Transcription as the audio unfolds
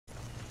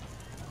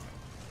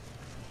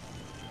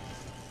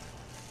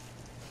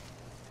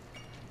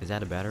Is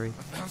that a battery?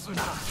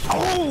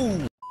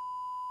 Oh!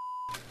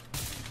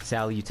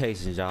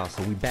 Salutations, y'all.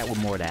 So we back with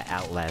more of that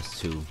Outlast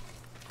 2.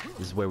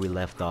 This is where we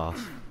left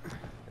off.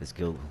 Let's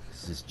go.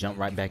 Let's just jump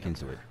right back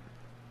into it.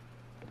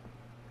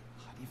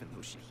 Even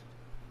though she...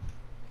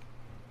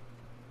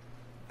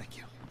 Thank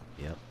you.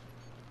 Yep.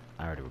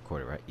 I already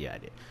recorded, right? Yeah, I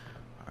did.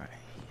 Alright,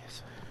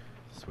 yes.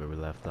 This is where we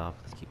left off.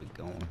 Let's keep it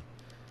going.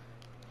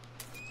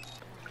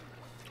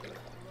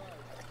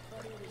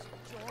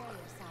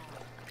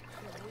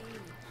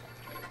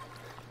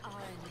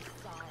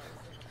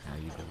 How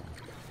you doing?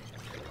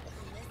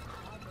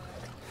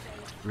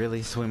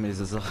 Really? Swimming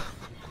is all.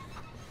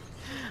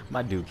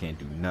 My dude can't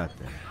do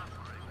nothing.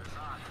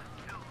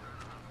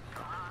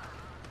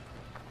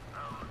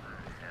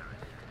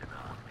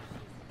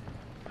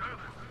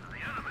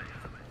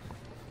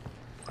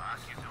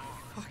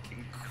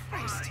 Fucking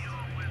Christ.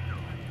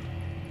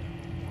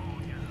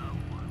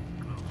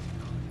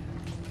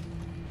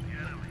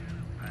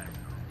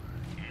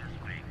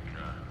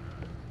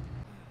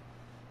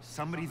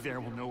 Somebody there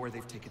will know where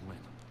they've taken Lynn.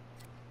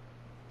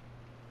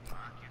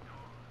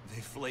 They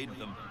flayed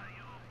them.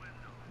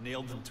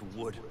 Nailed them to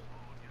wood.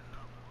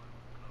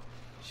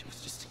 She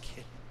was just a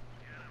kid.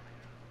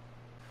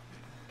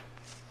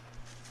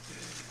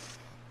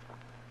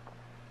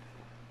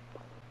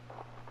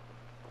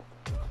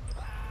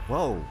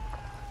 Whoa.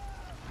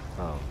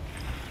 Oh.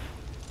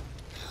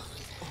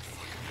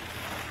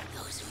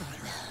 Those who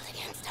rebelled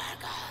against our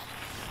God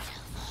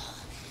shall fall.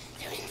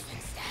 Their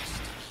infants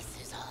dashed to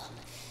pieces all.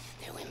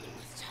 Their women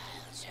with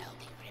child shall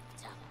be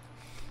ripped up.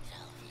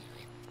 Shall be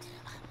ripped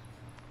up.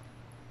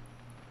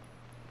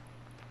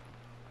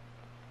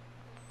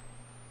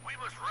 We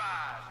must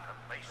rise to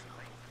face the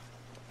faith.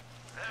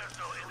 There's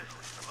no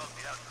innocence among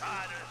the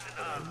outsiders in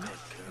our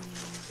midst.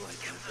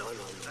 Give them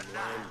the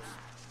knives,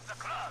 the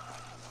clubs,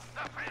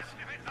 the fist,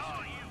 if it's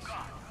all you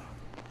got.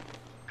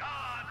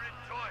 God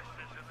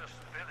rejoices in the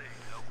spilling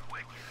of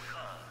wicked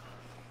blood.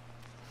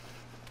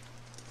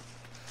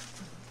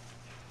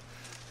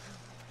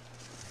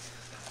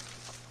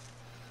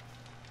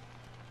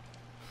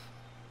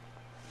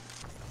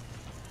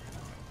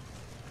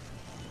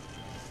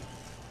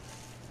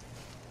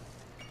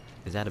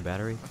 Is that a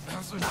battery?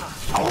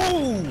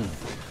 Oh!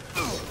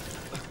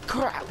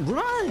 Crap!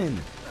 Run!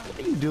 What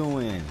are you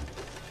doing?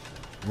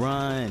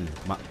 Run!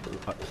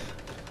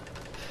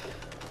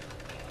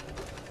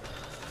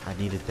 I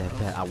needed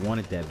that I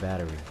wanted that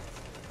battery.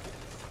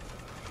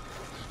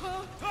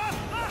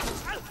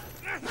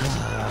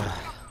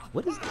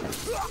 What is that?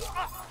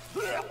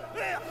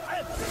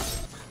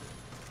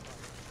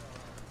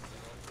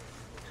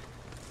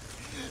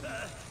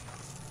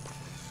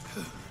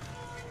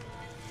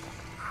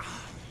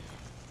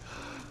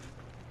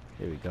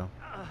 Here we go.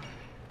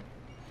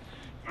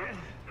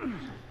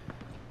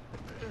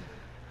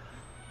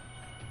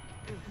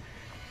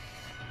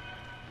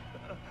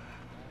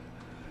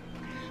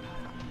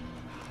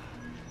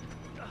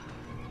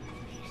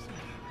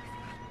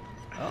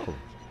 Oh.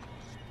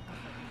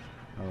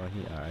 Oh,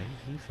 alright,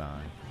 he's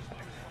fine.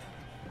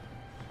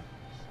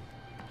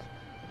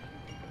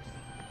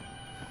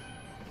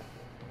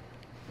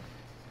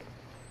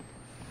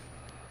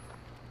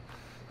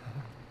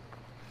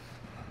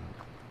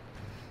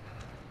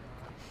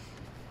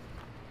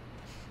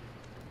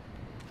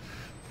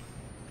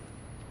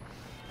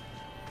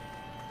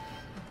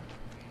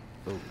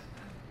 Oh.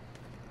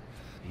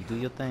 You do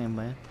your thing,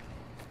 man.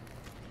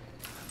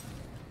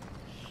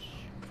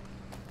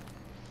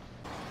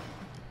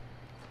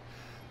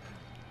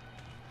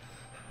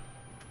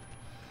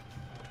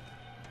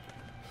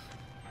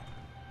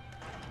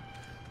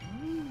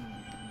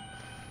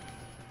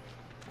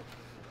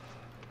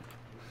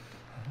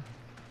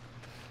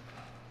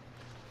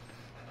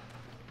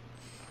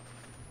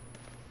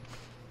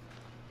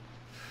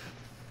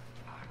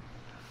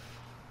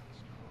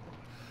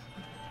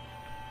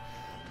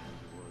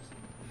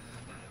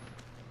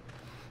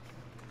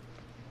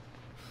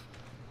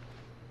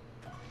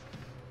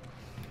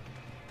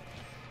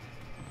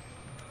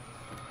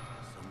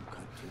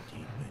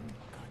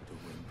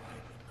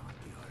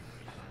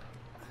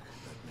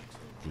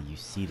 Do you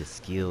see the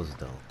skills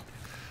though?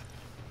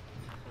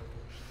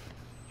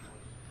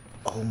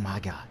 Oh my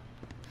god.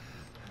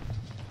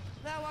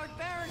 Thou art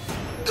barren.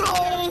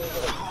 Oh!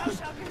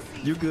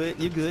 You're good,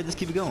 you're good. Just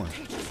keep it going.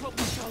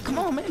 Come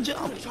on, man,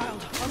 jump.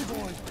 Child,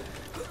 unborn.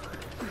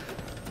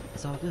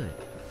 It's all good.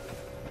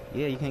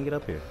 Yeah, you can't get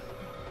up here.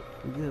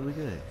 We good, we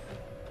good.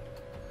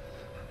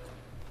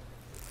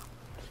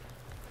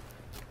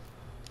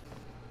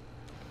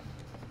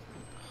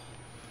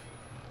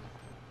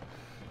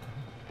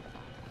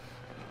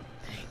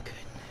 Thank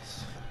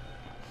goodness.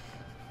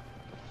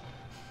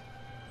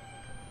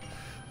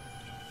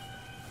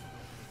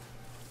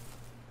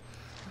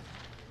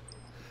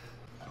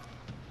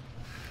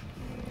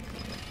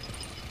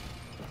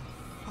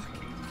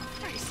 Fucking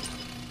Christ.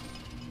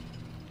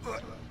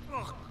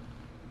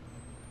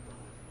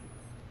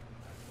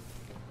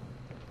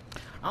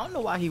 I don't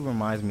know why he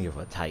reminds me of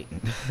a Titan.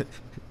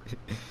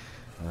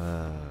 Oh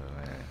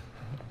man.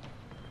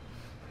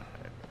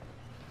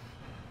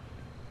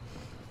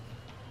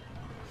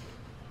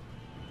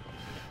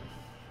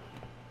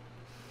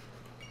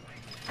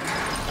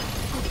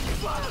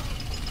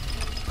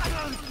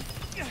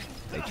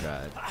 They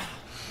tried.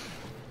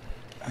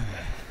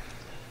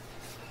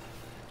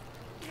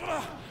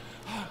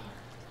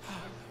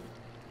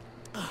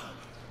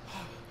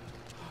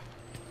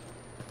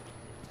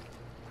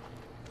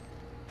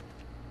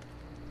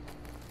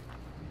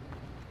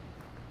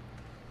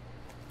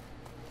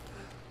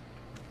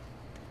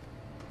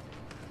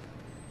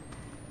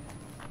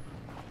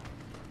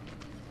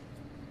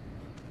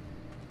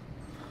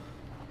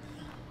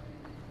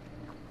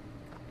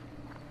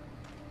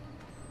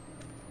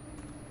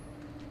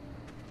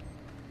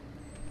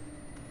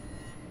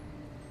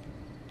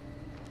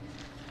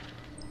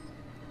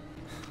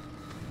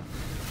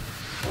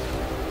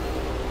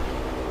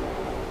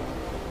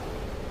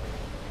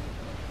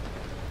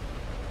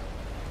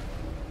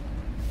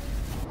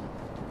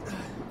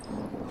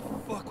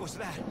 What was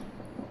that?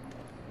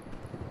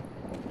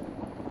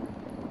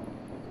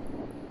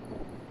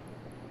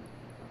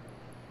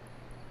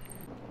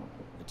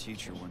 A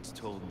teacher once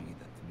told me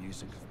that the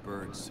music of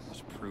birds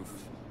was proof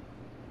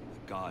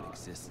that God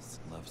exists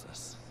and loves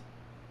us.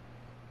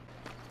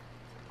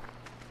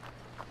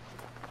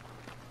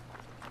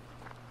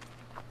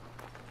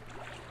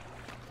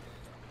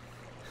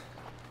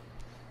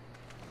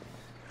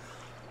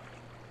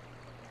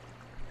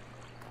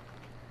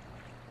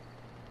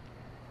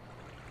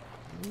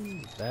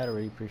 Ooh,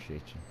 battery,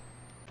 appreciate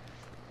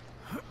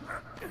you.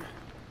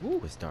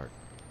 Ooh, it's dark.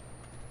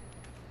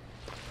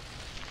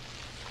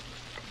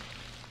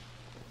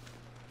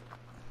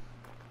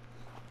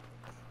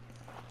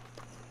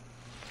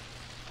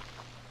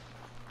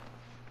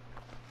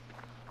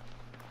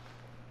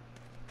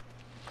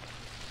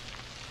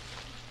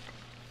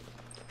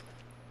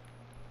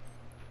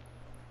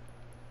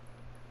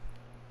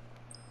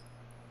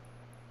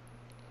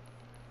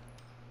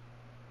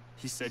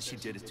 He said she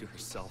did it to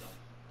herself.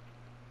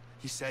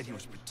 He said he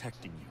was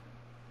protecting you.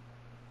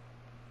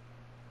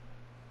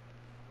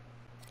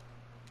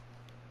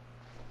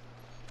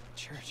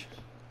 Church?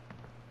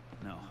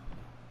 No.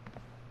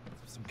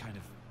 Some kind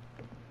of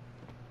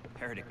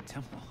heretic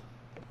temple.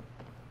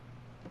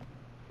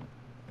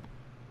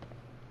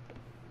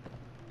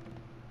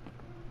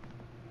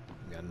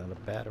 Got another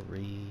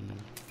battery.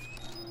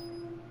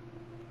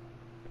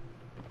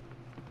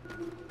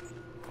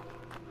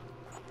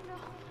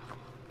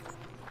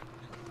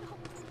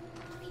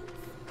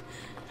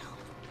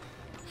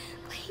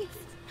 Please,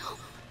 no.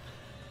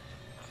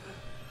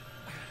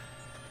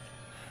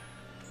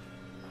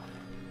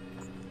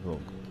 Oh.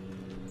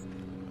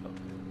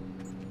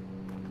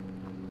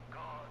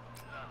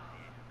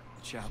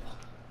 The chapel.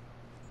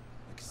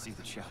 I can see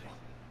the chapel.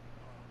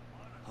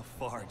 How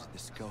far did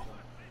this go?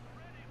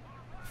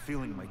 I'm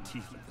feeling my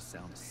teeth with the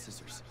sound of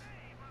scissors.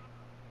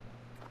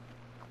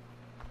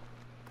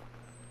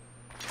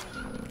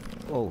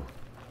 Whoa.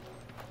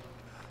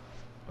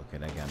 Okay,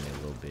 that got me a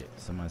little bit.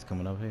 Somebody's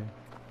coming up here.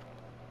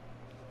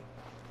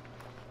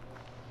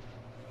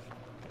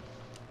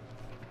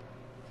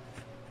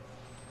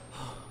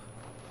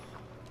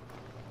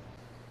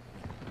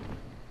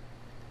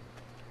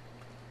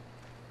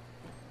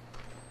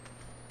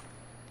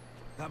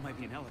 That might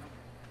be an elevator.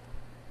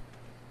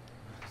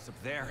 It's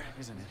up there,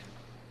 isn't it?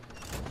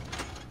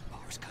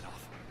 Power's cut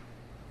off.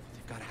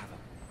 They've got to have a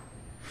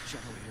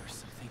generator or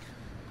something.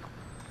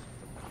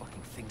 The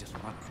fucking thing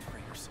doesn't run on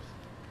prayers.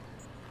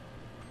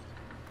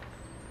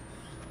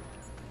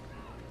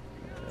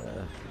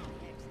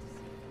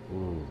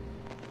 Ooh.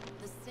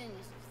 The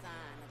sinister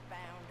sign is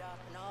bound up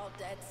and all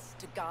debts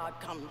to God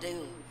come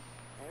due.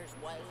 There's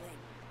wailing.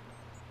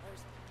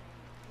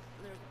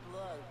 There's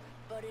blood.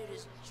 But it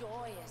is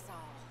joyous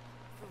all.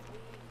 For we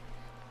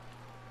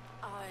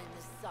are in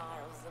the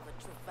sorrows of a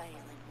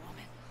travailing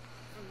woman.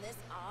 From this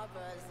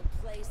arbor is a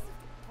place of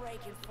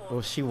breaking forth.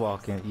 Oh, she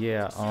walking.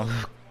 Yeah. Oh.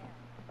 This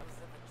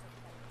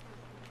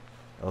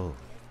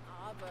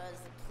arbor is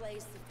a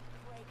place of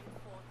breaking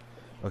forth.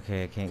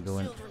 Okay, I can't go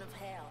in. Children of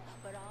hell,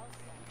 but also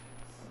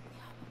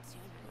the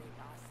opportunity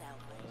of our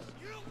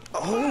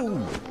salvation.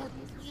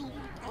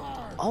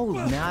 Oh. Oh,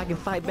 now I can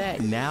fight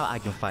back. Now I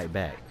can fight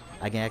back.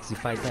 I can actually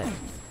fight back.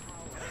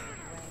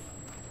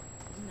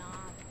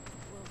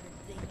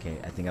 Okay,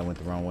 I think I went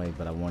the wrong way,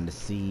 but I wanted to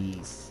see.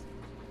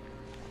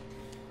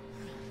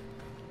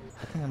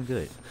 I think I'm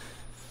good.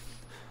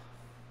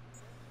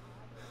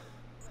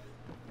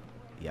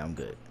 Yeah, I'm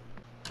good.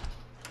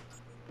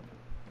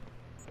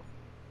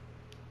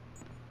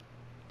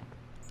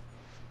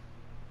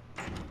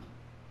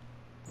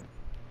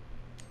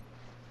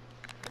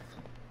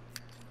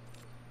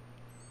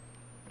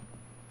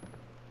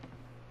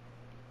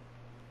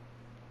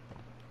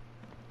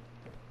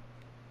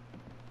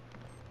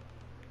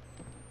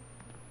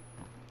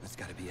 That's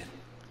gotta be it.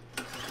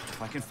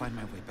 If I can find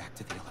my way back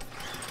to the elevator.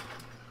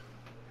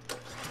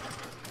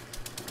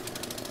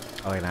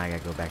 Oh, and I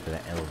gotta go back to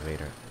that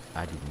elevator.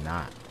 I did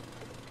not.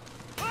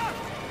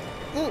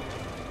 Ooh.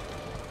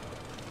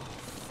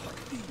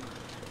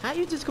 How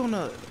you just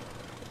gonna...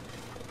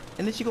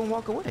 And then she gonna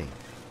walk away?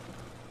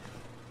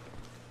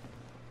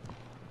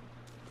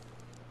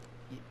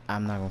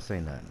 I'm not gonna say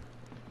nothing.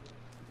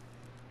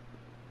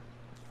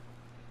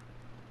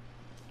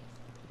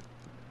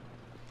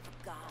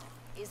 God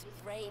is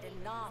great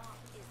enough.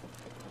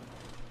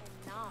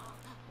 Enough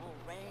will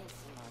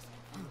ransom us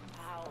from the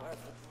power of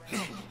the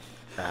grave.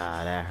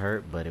 Ah, that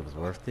hurt, but it was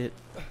worth it.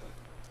 For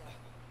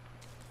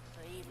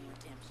even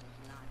redemption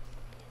cannot.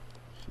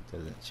 She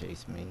doesn't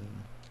chase me.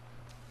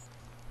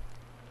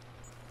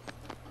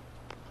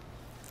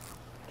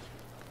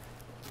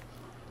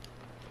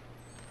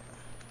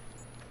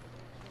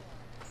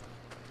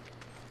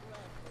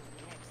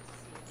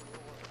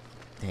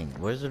 Dang,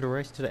 where's the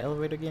direction to the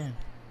elevator again?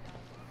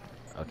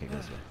 Okay,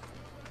 this way.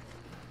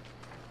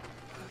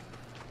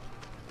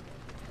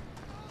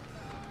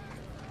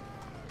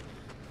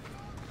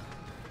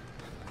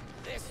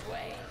 This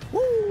way.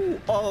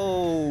 Woo!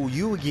 Oh,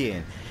 you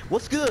again.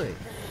 What's good?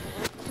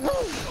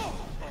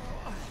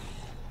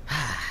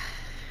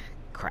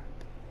 Crap.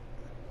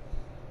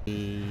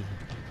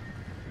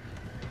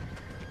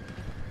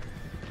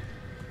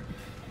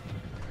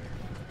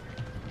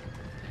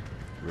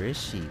 Where is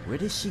she? Where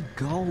did she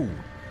go?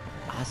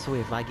 I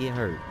swear if I get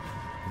hurt.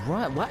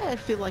 Run. Why do I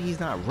feel like he's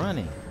not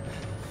running?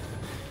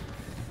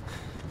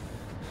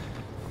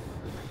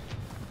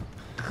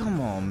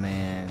 Come on,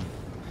 man.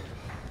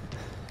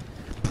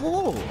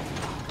 Pull.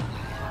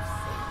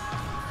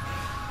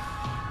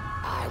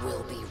 I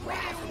will be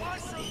ravenous.